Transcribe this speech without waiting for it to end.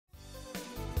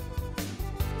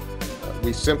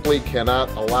We simply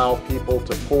cannot allow people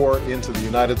to pour into the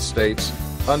United States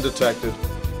undetected,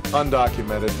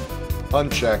 undocumented,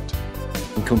 unchecked.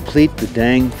 And complete the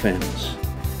dang fence.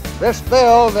 This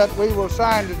bill that we will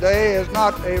sign today is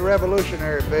not a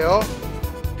revolutionary bill.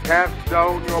 Cast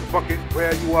down your bucket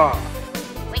where you are.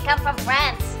 We come from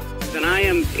France. And I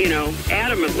am,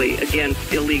 adamantly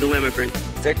against illegal immigrants.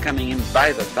 They're coming in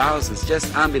by the thousands,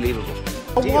 just unbelievable.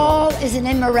 A wall is an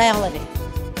immorality.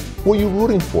 Who are you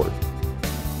rooting for?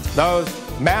 Those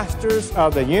masters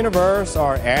of the universe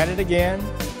are at it again.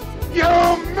 You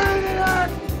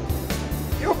maniac!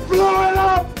 You blew it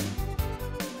up!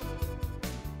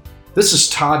 This is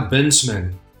Todd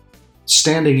Bensman,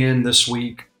 standing in this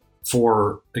week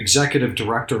for Executive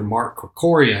Director Mark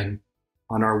Krikorian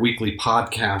on our weekly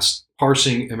podcast,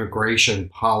 Parsing Immigration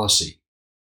Policy.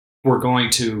 We're going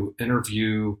to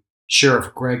interview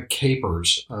Sheriff Greg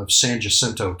Capers of San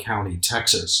Jacinto County,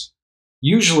 Texas.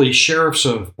 Usually, sheriffs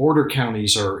of border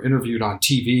counties are interviewed on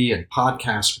TV and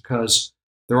podcasts because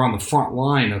they're on the front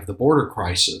line of the border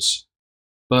crisis.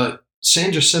 But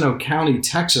San Jacinto County,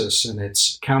 Texas, and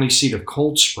its county seat of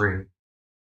Cold Spring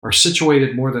are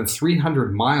situated more than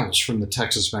 300 miles from the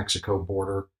Texas-Mexico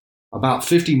border, about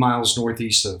 50 miles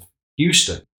northeast of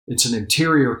Houston. It's an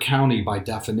interior county by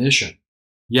definition.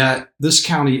 Yet, this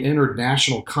county entered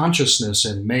national consciousness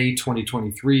in May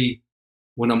 2023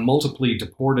 when a multiply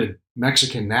deported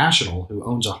Mexican national who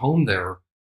owns a home there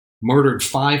murdered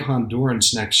 5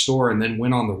 Hondurans next door and then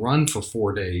went on the run for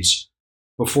 4 days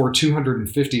before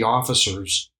 250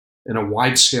 officers in a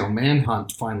wide-scale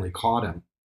manhunt finally caught him.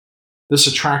 This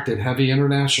attracted heavy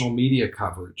international media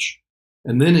coverage.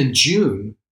 And then in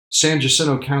June, San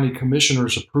Jacinto County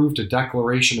commissioners approved a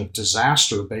declaration of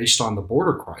disaster based on the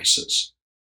border crisis.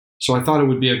 So I thought it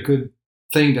would be a good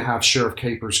thing to have Sheriff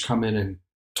Capers come in and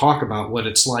talk about what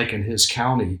it's like in his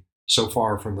county so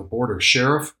far from the border.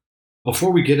 Sheriff,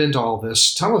 before we get into all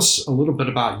this, tell us a little bit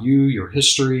about you, your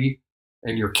history,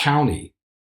 and your county.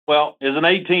 Well, as an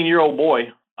 18-year-old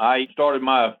boy, I started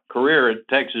my career at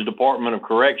Texas Department of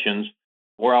Corrections,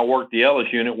 where I worked the Ellis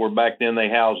unit, where back then they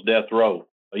housed death row.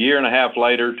 A year and a half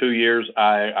later, 2 years,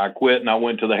 I quit and I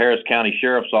went to the Harris County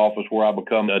Sheriff's Office where I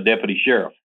became a deputy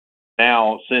sheriff.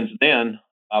 Now, since then,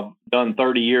 I've done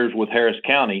 30 years with Harris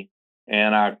County,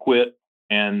 and I quit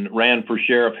and ran for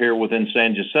sheriff here within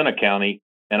San Jacinto County,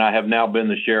 and I have now been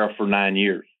the sheriff for 9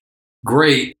 years.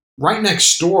 Great. Right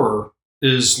next door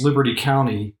is Liberty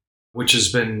County, which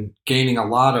has been gaining a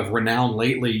lot of renown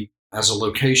lately as a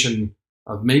location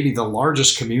of maybe the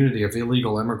largest community of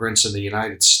illegal immigrants in the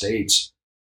United States.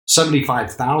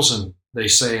 75,000, they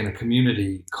say, in a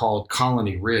community called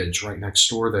Colony Ridge right next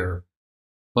door there,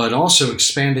 but also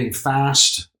expanding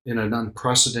fast in an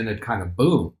unprecedented kind of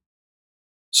boom.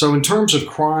 So in terms of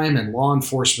crime and law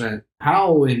enforcement,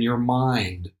 how, in your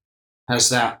mind, has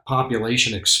that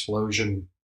population explosion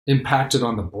impacted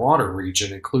on the broader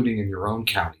region, including in your own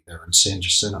county there in San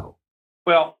Jacinto?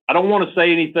 Well, I don't want to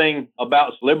say anything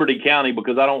about Liberty County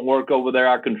because I don't work over there.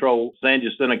 I control San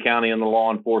Jacinto County and the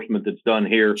law enforcement that's done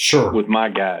here with my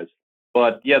guys.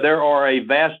 But yeah, there are a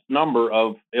vast number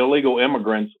of illegal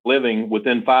immigrants living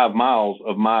within 5 miles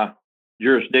of my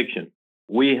jurisdiction.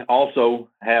 We also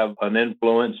have an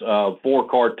influence of 4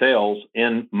 cartels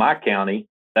in my county.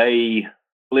 They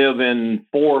live in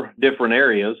 4 different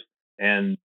areas,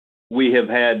 and we have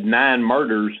had 9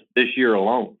 murders this year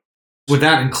alone. Would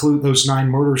that include, those 9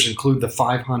 murders include the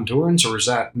 5 Hondurans, or is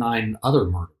that 9 other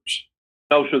murders?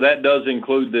 No, sir, that does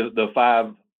include the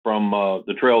 5 from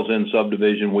the Trails End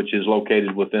subdivision, which is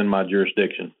located within my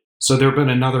jurisdiction. So there have been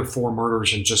another 4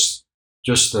 murders in just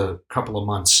a couple of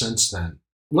months since then.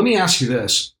 Let me ask you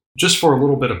this, just for a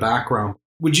little bit of background.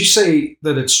 Would you say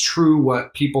that it's true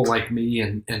what people like me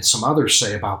and some others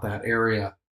say about that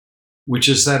area, which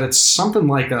is that it's something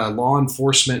like a law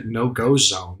enforcement no-go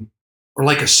zone, or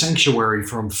like a sanctuary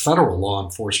from federal law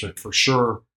enforcement for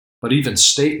sure, but even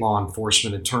state law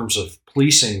enforcement in terms of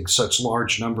policing such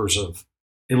large numbers of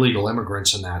illegal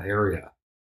immigrants in that area?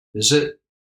 Is it?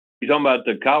 You talking about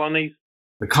the colonies?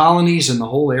 The colonies and the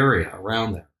whole area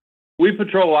around there. We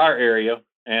patrol our area,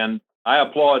 and I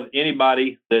applaud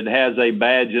anybody that has a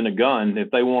badge and a gun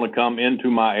if they want to come into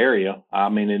my area. I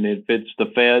mean, and if it's the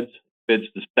feds, if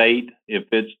it's the state, if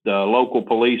it's the local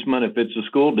policeman, if it's the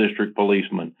school district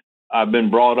policeman. I've been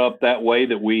brought up that way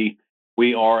that we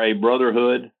are a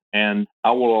brotherhood, and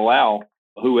I will allow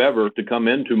whoever to come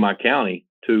into my county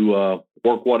to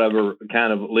work whatever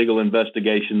kind of legal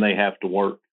investigation they have to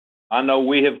work. I know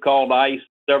we have called ICE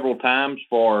several times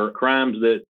for crimes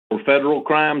that were federal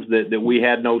crimes that we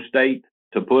had no state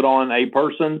to put on a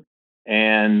person,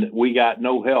 and we got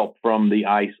no help from the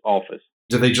ICE office.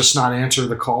 Do they just not answer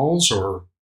the calls, or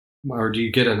do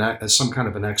you get some kind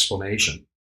of an explanation?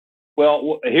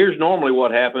 Well, here's normally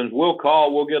what happens. We'll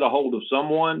call, we'll get a hold of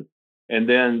someone, and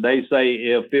then they say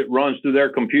if it runs through their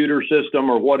computer system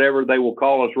or whatever, they will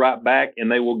call us right back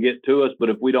and they will get to us. But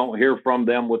if we don't hear from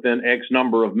them within X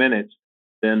number of minutes,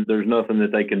 then there's nothing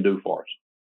that they can do for us.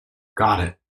 Got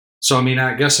it. So, I mean,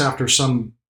 I guess after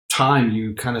some time,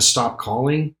 you kind of stop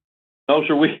calling? No,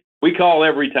 sir. We call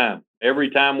every time. Every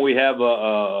time we have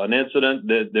an incident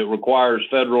that requires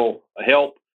federal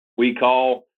help, we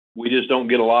call. We just don't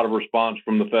get a lot of response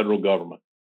from the federal government.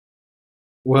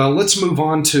 Well, let's move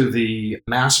on to the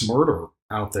mass murder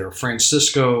out there,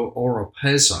 Francisco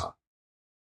Oropeza.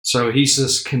 So he's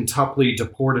this quintuply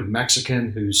deported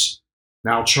Mexican who's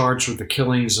now charged with the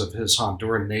killings of his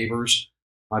Honduran neighbors.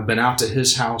 I've been out to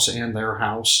his house and their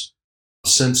house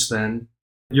since then.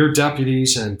 Your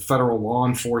deputies and federal law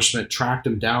enforcement tracked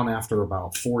him down after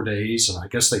about 4 days, and I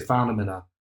guess they found him in a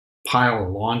pile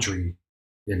of laundry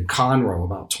in Conroe,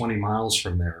 about 20 miles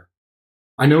from there.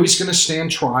 I know he's going to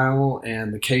stand trial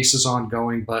and the case is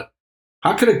ongoing, but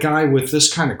how could a guy with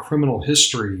this kind of criminal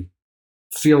history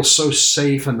feel so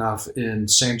safe enough in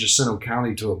San Jacinto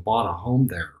County to have bought a home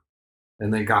there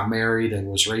and then got married and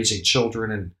was raising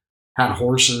children and had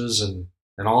horses and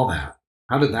all that?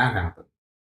 How did that happen?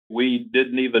 We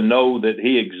didn't even know that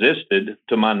he existed,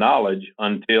 to my knowledge,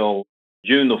 until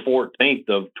June the 14th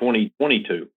of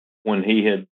 2022, when he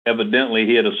had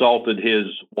assaulted his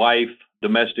wife,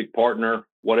 domestic partner,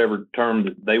 whatever term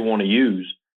that they want to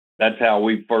use. That's how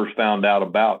we first found out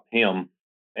about him.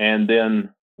 And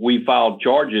then we filed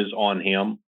charges on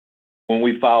him. When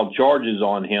we filed charges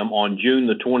on him on June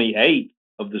the 28th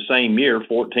of the same year,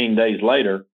 14 days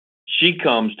later, she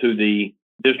comes to the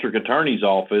district attorney's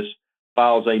office,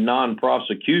 files a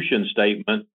non-prosecution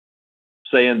statement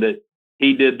saying that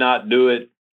he did not do it,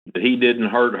 that he didn't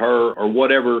hurt her, or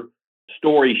whatever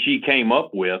story she came up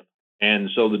with. And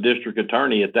so the district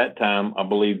attorney at that time, I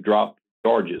believe, dropped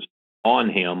charges on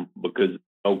him because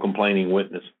no complaining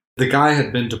witness. The guy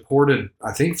had been deported,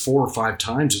 I think 4 or 5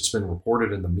 times. It's been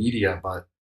reported in the media, but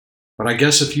I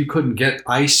guess if you couldn't get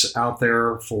ICE out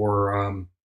there for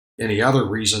any other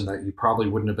reason, that you probably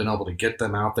wouldn't have been able to get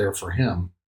them out there for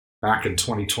him back in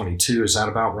 2022. Is that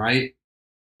about right?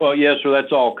 Well, yes, sir.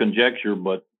 That's all conjecture,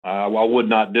 but I would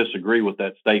not disagree with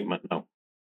that statement, no.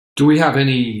 Do we have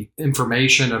any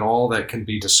information at all that can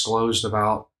be disclosed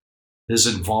about his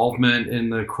involvement in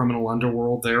the criminal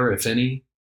underworld there, if any?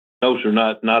 No, sir,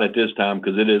 not at this time,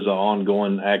 because it is an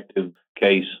ongoing active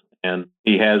case, and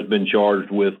he has been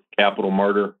charged with capital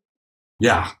murder.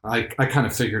 Yeah, I kind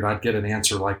of figured I'd get an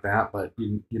answer like that, but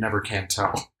you never can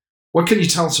tell. What can you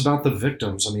tell us about the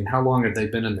victims? I mean, how long have they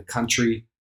been in the country?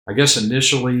 I guess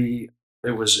initially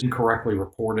it was incorrectly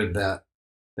reported that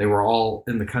they were all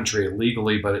in the country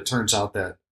illegally, but it turns out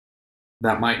that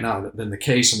might not have been the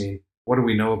case. I mean, what do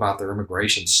we know about their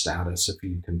immigration status, if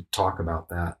you can talk about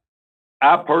that?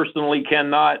 I personally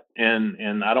cannot,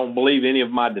 and I don't believe any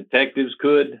of my detectives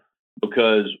could,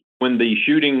 because when the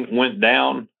shooting went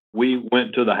down, we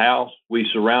went to the house, we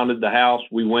surrounded the house,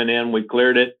 we went in, we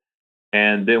cleared it,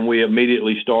 and then we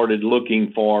immediately started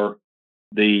looking for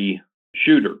the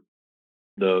shooter.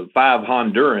 The 5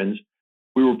 Hondurans,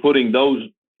 we were putting those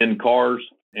in cars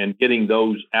and getting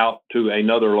those out to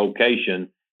another location.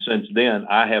 Since then,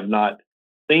 I have not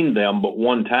seen them but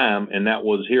one time, and that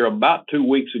was here about 2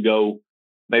 weeks ago,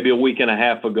 maybe a week and a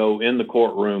half ago, in the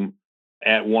courtroom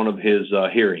at one of his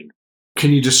hearings.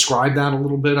 Can you describe that a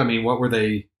little bit? I mean, what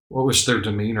was their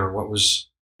demeanor?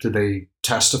 Did they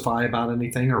testify about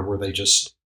anything, or were they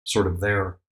just sort of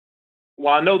there?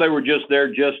 Well, I know they were just there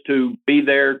just to be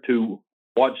there to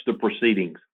watch the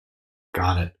proceedings.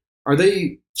 Got it. Are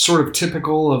they sort of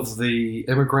typical of the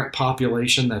immigrant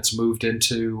population that's moved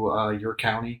into your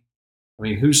county? I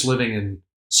mean, who's living in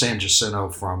San Jacinto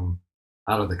from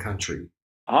out of the country?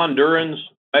 Hondurans,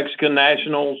 Mexican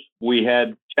nationals. We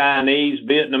had Chinese,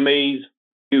 Vietnamese,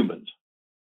 Cubans.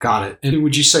 Got it. And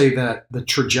would you say that the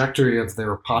trajectory of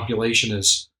their population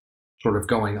is sort of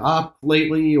going up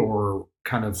lately, or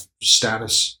kind of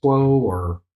status quo?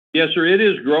 Or Yes, sir. It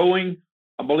is growing.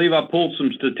 I believe I pulled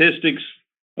some statistics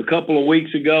a couple of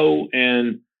weeks ago,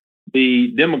 and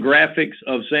the demographics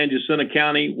of San Jacinto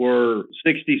County were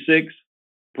 66%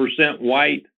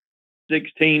 white,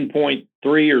 16.3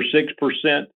 or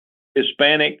 6%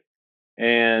 Hispanic,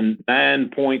 and 9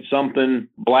 point something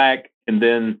black, and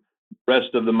then the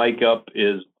rest of the makeup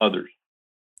is others.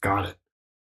 Got it.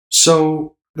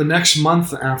 So the next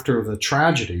month after the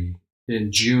tragedy,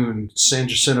 in June, San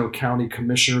Jacinto County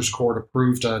Commissioners Court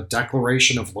approved a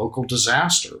declaration of local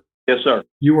disaster. Yes, sir.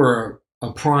 You were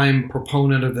a prime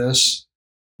proponent of this.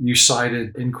 You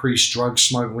cited increased drug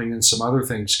smuggling and some other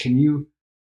things. Can you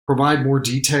provide more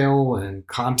detail and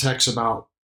context about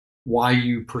why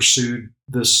you pursued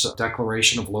this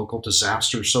declaration of local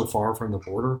disaster so far from the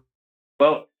border?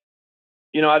 Well,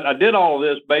 I did all of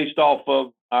this based off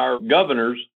of our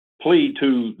governor's plea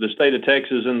to the state of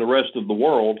Texas and the rest of the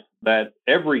world that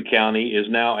every county is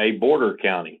now a border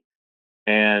county.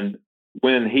 And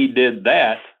when he did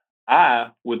that,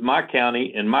 I, with my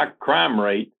county and my crime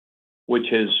rate, which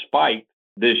has spiked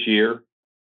this year,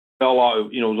 fell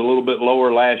off, it was a little bit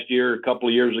lower last year. A couple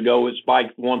of years ago, it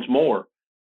spiked once more.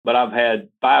 But I've had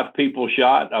 5 people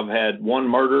shot. I've had 1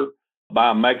 murder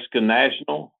by a Mexican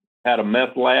national, had a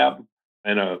meth lab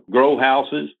and a grow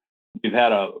houses. We've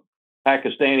had a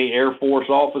Pakistani Air Force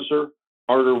officer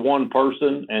murder 1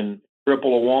 person and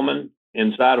cripple a woman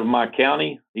inside of my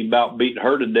county. He about beat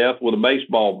her to death with a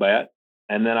baseball bat.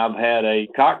 And then I've had a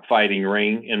cockfighting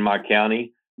ring in my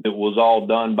county that was all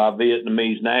done by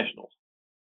Vietnamese nationals.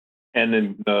 And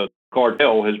then the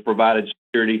cartel has provided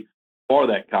security for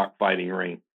that cockfighting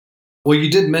ring. Well,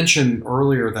 you did mention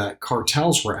earlier that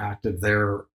cartels were active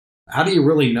there. How do you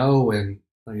really know, and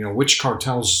which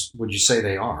cartels would you say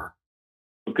they are?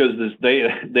 Because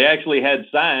they actually had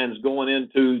signs going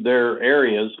into their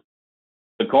areas.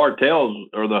 The cartels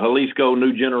are the Jalisco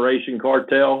New Generation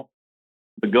Cartel,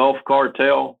 the Gulf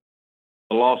Cartel,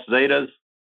 the Los Zetas,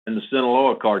 and the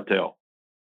Sinaloa Cartel.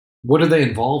 What are they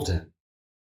involved in?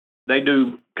 They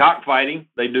do cockfighting,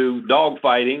 they do dog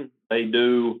fighting, they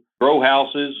do grow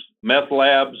houses, meth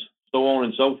labs, so on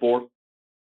and so forth,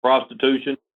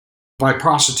 prostitution. By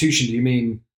prostitution, do you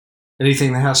mean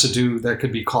anything that has to do that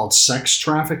could be called sex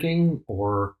trafficking,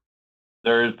 or?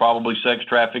 There is probably sex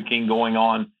trafficking going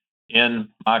on in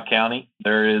my county.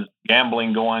 There is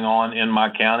gambling going on in my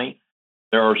county.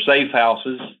 There are safe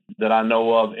houses that I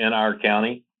know of in our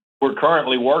county. We're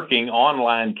currently working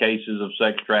online cases of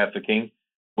sex trafficking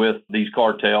with these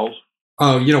cartels.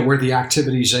 Oh, where the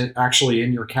activities actually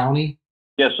in your county?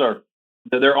 Yes, sir.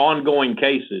 They're ongoing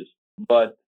cases,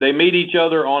 but they meet each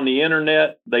other on the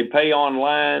internet. They pay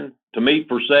online to meet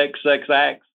for sex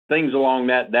acts, things along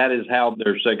that. That is how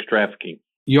they're sex trafficking.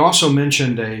 You also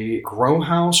mentioned a grow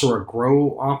house or a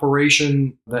grow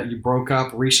operation that you broke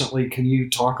up recently. Can you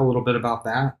talk a little bit about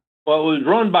that? Well, it was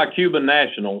run by Cuban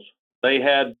nationals. They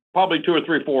had probably 2 or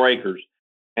 3, 4 acres,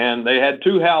 and they had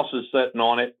 2 houses sitting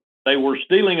on it. They were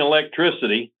stealing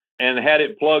electricity and had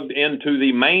it plugged into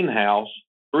the main house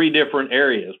 3 different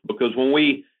areas, because when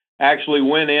we actually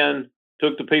went in,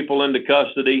 took the people into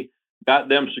custody, got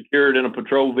them secured in a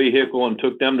patrol vehicle and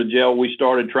took them to jail, we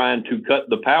started trying to cut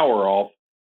the power off,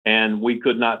 and we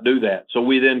could not do that. So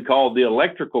we then called the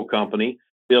electrical company.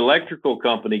 The electrical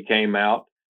company came out,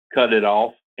 cut it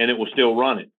off, and it was still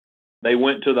running. They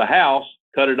went to the house,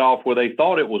 cut it off where they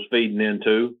thought it was feeding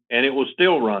into, and it was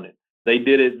still running. They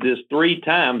did it this 3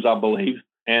 times, I believe,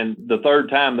 and the 3rd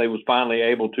time they was finally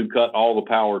able to cut all the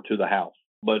power to the house.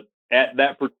 But at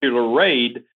that particular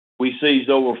raid, we seized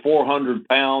over 400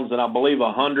 pounds and I believe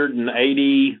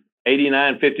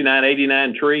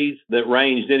 89 trees that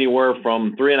ranged anywhere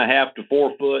from 3.5 to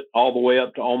 4 foot, all the way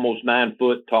up to almost 9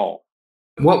 foot tall.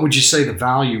 What would you say the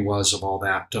value was of all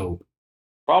that dope?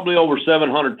 Probably over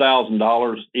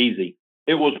 $700,000 easy.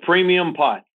 It was premium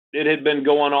pot. It had been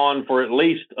going on for at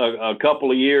least a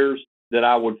couple of years that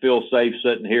I would feel safe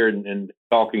sitting here and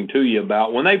talking to you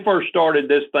about. When they first started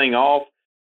this thing off,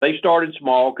 they started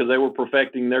small because they were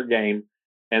perfecting their game.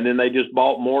 And then they just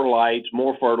bought more lights,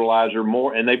 more fertilizer,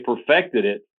 and they perfected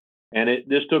it. And it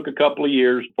just took a couple of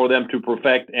years for them to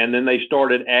perfect. And then they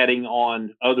started adding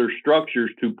on other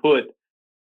structures to put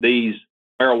these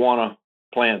marijuana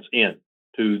plants in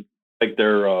to make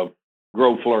their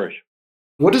grow flourish.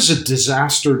 What does a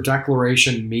disaster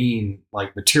declaration mean,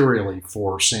 like materially,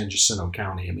 for San Jacinto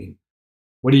County? I mean,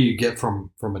 what do you get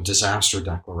from a disaster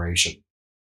declaration?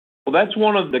 Well, that's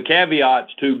one of the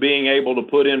caveats to being able to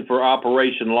put in for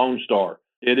Operation Lone Star.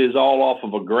 It is all off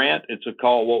of a grant. It's what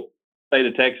the state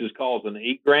of Texas calls an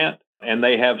E grant, and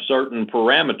they have certain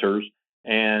parameters.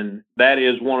 And that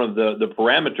is one of the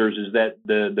parameters, is that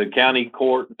the county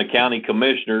court, the county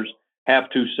commissioners have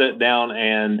to sit down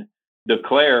and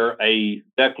declare a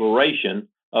declaration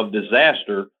of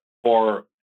disaster for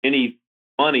any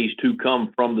monies to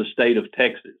come from the state of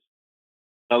Texas.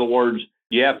 In other words,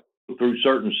 you have to go through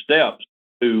certain steps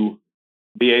to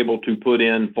be able to put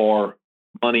in for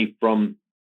money from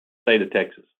the state of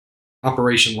Texas.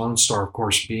 Operation Lone Star, of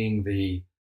course, being the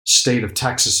state of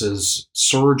Texas's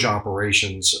surge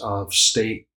operations of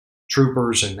state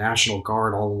troopers and National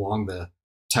Guard all along the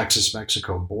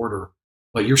Texas-Mexico border.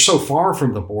 But you're so far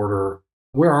from the border,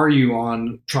 Where are you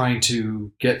on trying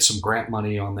to get some grant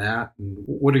money on that? And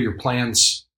what are your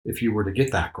plans if you were to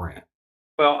get that grant?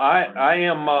 Well, I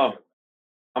am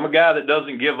I'm a guy that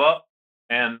doesn't give up,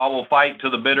 and I will fight to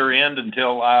the bitter end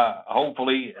until I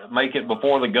hopefully make it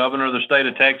before the governor of the state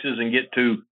of Texas and get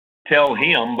to tell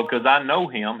him, because I know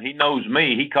him. He knows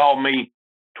me. He called me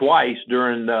twice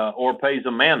during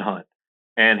Orpeza manhunt,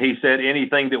 and he said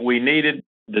anything that we needed,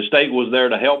 the state was there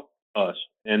to help us.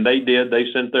 And they did. They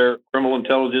sent their criminal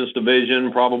intelligence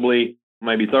division, probably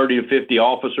maybe 30 to 50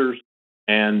 officers.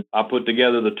 And I put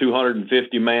together the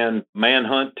 250-man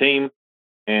manhunt team.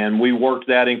 And we worked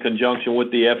that in conjunction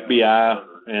with the FBI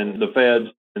and the feds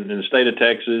in the state of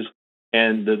Texas.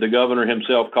 And the governor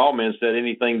himself called me and said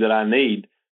anything that I need.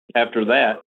 After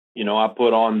that, I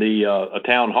put on a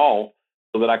town hall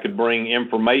so that I could bring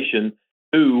information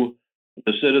to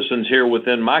the citizens here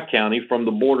within my county from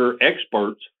the border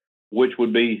experts, which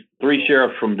would be 3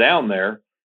 sheriffs from down there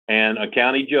and a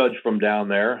county judge from down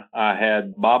there. I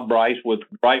had Bob Bryce with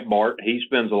Breitbart. He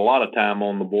spends a lot of time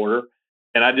on the border.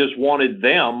 And I just wanted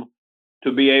them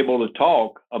to be able to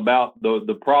talk about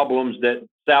the problems that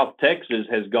South Texas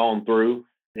has gone through.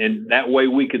 And that way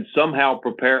we could somehow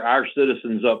prepare our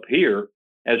citizens up here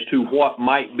as to what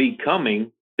might be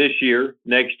coming this year,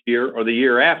 next year, or the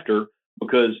year after,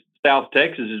 because South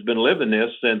Texas has been living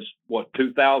this since,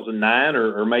 2009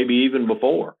 or maybe even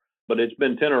before. But it's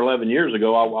been 10 or 11 years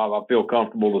ago, I feel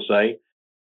comfortable to say,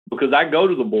 because I go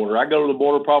to the border. I go to the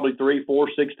border probably 3, 4,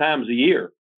 6 times a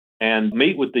year and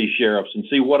meet with these sheriffs and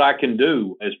see what I can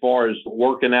do as far as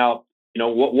working out,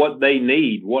 what they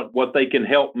need, what they can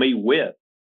help me with.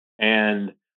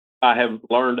 And I have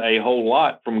learned a whole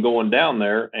lot from going down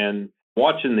there and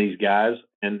watching these guys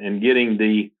and getting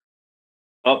the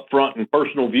upfront and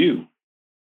personal view.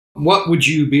 What would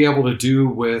you be able to do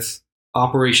with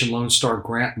Operation Lone Star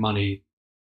grant money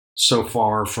so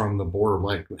far from the border?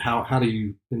 Like, how do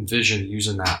you envision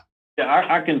using that? Yeah,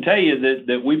 I can tell you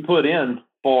that we put in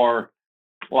for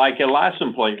like a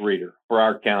license plate reader for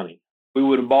our county. We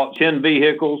would have bought 10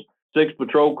 vehicles, 6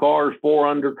 patrol cars, 4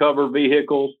 undercover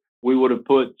vehicles. We would have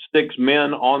put 6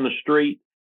 men on the street.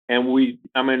 And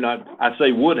I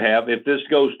say would have, if this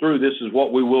goes through, this is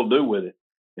what we will do with it.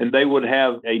 And they would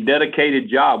have a dedicated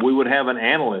job. We would have an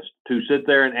analyst to sit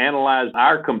there and analyze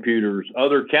our computers,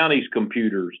 other counties'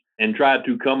 computers, and try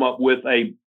to come up with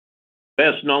a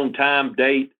best known time,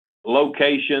 date,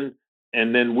 location.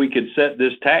 And then we could set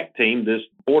this TAC team, this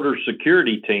border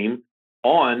security team,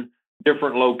 on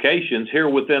different locations here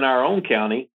within our own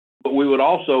county. But we would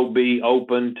also be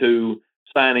open to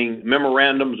signing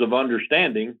memorandums of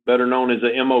understanding, better known as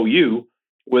a MOU,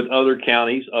 with other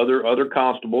counties, other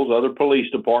constables, other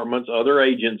police departments, other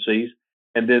agencies,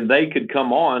 and then they could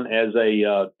come on as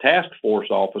a task force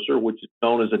officer, which is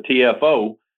known as a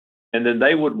TFO, and then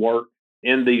they would work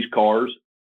in these cars.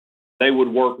 They would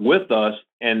work with us,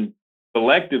 and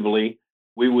collectively,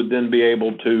 we would then be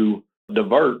able to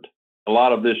divert a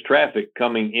lot of this traffic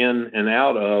coming in and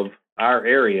out of our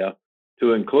area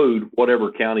to include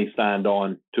whatever county signed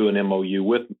on to an MOU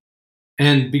with me.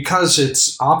 And because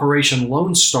it's Operation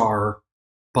Lone Star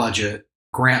budget,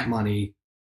 grant money,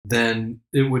 then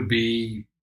it would be,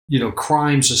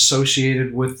 crimes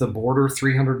associated with the border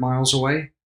 300 miles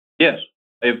away? Yes.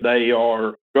 If they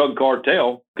are drug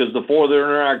cartel, because the 4 that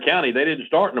are in our county, they didn't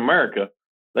start in America.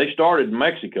 They started in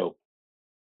Mexico.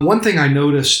 One thing I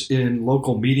noticed in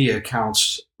local media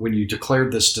accounts when you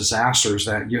declared this disaster is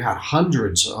that you had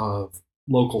hundreds of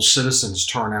local citizens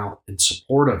turn out in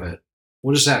support of it.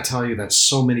 What does that tell you that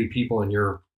so many people in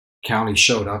your county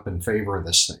showed up in favor of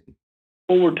this thing?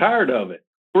 Well, we're tired of it.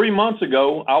 3 months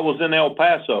ago, I was in El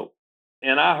Paso,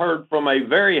 and I heard from a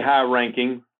very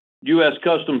high-ranking U.S.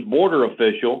 Customs border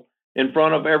official in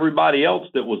front of everybody else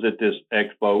that was at this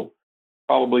expo,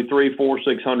 probably 300,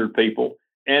 400, 600 people.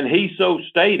 And he so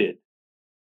stated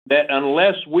that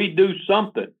unless we do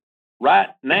something right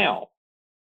now,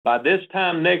 by this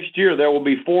time next year, there will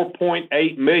be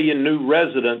 4.8 million new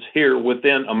residents here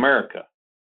within America.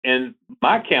 In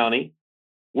my county,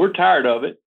 we're tired of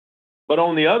it. But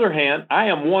on the other hand, I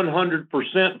am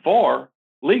 100% for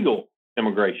legal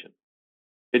immigration.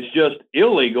 It's just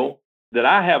illegal that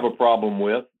I have a problem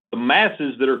with the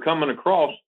masses that are coming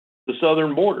across the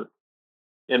southern border.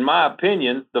 In my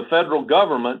opinion, the federal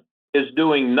government is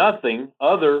doing nothing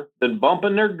other than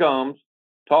bumping their gums,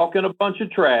 talking a bunch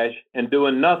of trash, and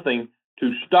doing nothing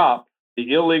to stop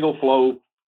the illegal flow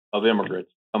of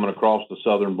immigrants coming across the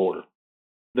southern border.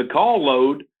 The call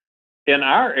load in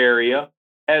our area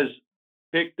has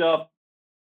picked up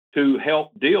to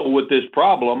help deal with this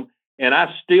problem, and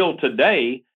I still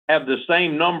today have the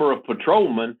same number of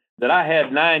patrolmen that I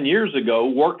had 9 years ago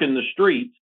working the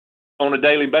streets on a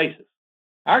daily basis.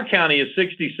 Our county is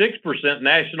 66%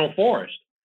 national forest,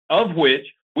 of which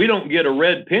we don't get a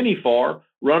red penny for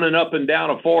running up and down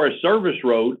a Forest Service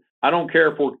road. I don't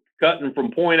care if we're cutting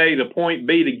from point A to point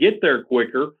B to get there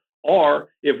quicker, or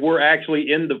if we're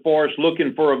actually in the forest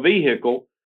looking for a vehicle.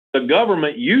 The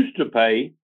government used to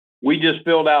pay. We just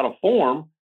filled out a form,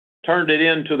 turned it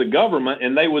in to the government,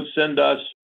 and they would send us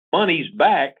monies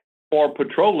back for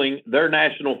patrolling their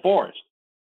national forest.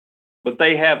 But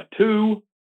they have 2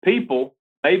 people,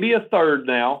 maybe a third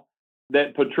now,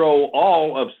 that patrol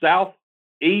all of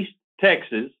southeast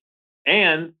Texas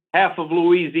and half of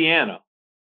Louisiana.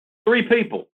 3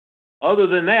 people. Other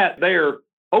than that, they're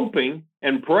hoping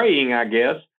and praying, I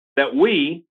guess, that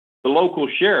we, the local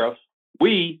sheriffs,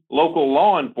 we, local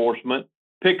law enforcement,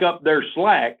 pick up their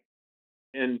slack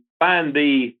and find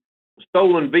the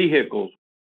stolen vehicles.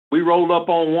 We rolled up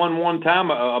on one time.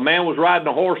 A man was riding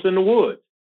a horse in the woods.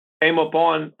 Came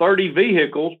upon 30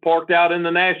 vehicles parked out in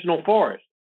the national forest.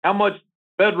 How much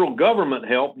federal government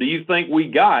help do you think we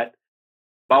got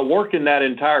by working that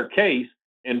entire case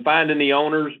and finding the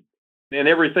owners and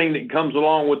everything that comes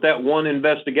along with that one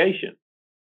investigation?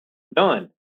 None.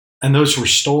 And those were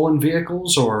stolen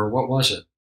vehicles, or what was it?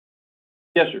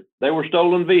 Yes, sir. They were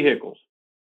stolen vehicles.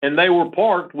 And they were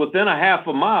parked within a half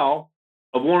a mile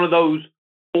of one of those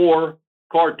 4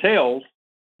 cartels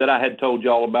that I had told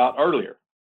y'all about earlier.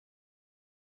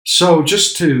 So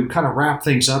just to kind of wrap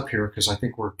things up here, because I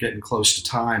think we're getting close to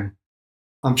time,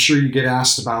 I'm sure you get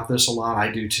asked about this a lot.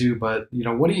 I do too. But,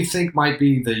 what do you think might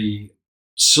be the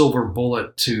silver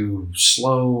bullet to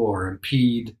slow or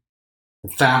impede the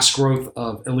fast growth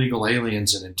of illegal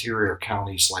aliens in interior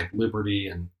counties like Liberty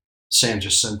and San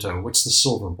Jacinto? What's the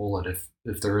silver bullet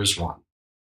if there is one?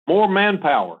 More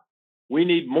manpower. We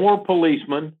need more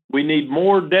policemen. We need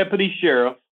more deputy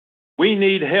sheriffs. We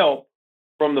need help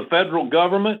from the federal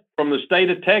government, from the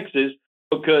state of Texas,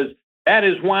 because that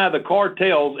is why the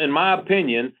cartels, in my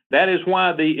opinion, that is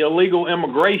why the illegal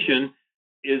immigration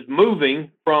is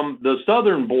moving from the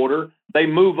southern border. They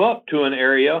move up to an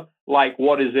area like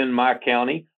what is in my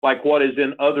county, like what is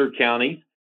in other counties,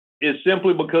 is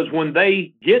simply because when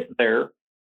they get there,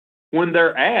 when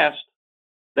they're asked,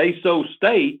 they so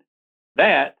state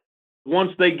that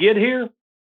once they get here,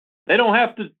 they don't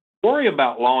have to worry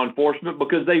about law enforcement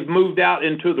because they've moved out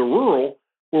into the rural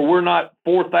where we're not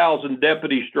 4,000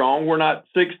 deputies strong. We're not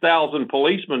 6,000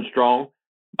 policemen strong.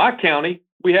 My county,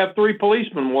 we have 3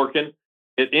 policemen working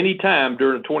at any time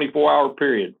during a 24-hour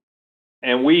period.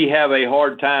 And we have a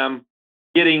hard time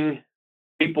getting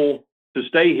people to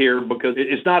stay here because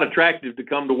it's not attractive to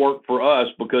come to work for us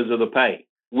because of the pay.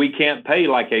 We can't pay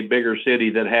like a bigger city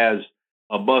that has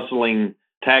a bustling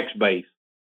tax base.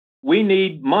 We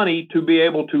need money to be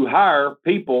able to hire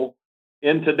people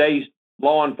in today's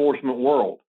law enforcement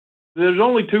world. There's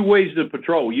only 2 ways to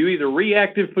patrol. You either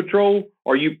reactive patrol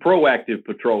or you proactive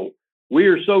patrol. We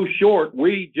are so short,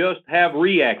 we just have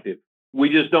reactive. We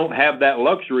just don't have that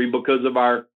luxury because of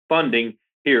our funding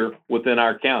here within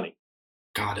our county.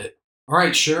 Got it. All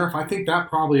right, Sheriff, I think that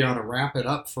probably ought to wrap it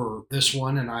up for this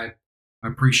one, and I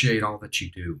appreciate all that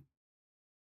you do.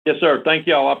 Yes, sir. Thank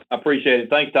y'all. I appreciate it.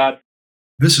 Thanks, Todd.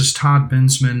 This is Todd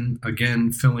Bensman,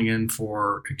 again filling in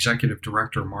for Executive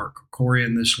Director Mark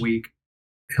Krikorian this week.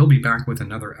 He'll be back with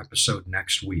another episode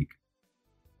next week.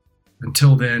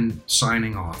 Until then,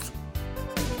 signing off.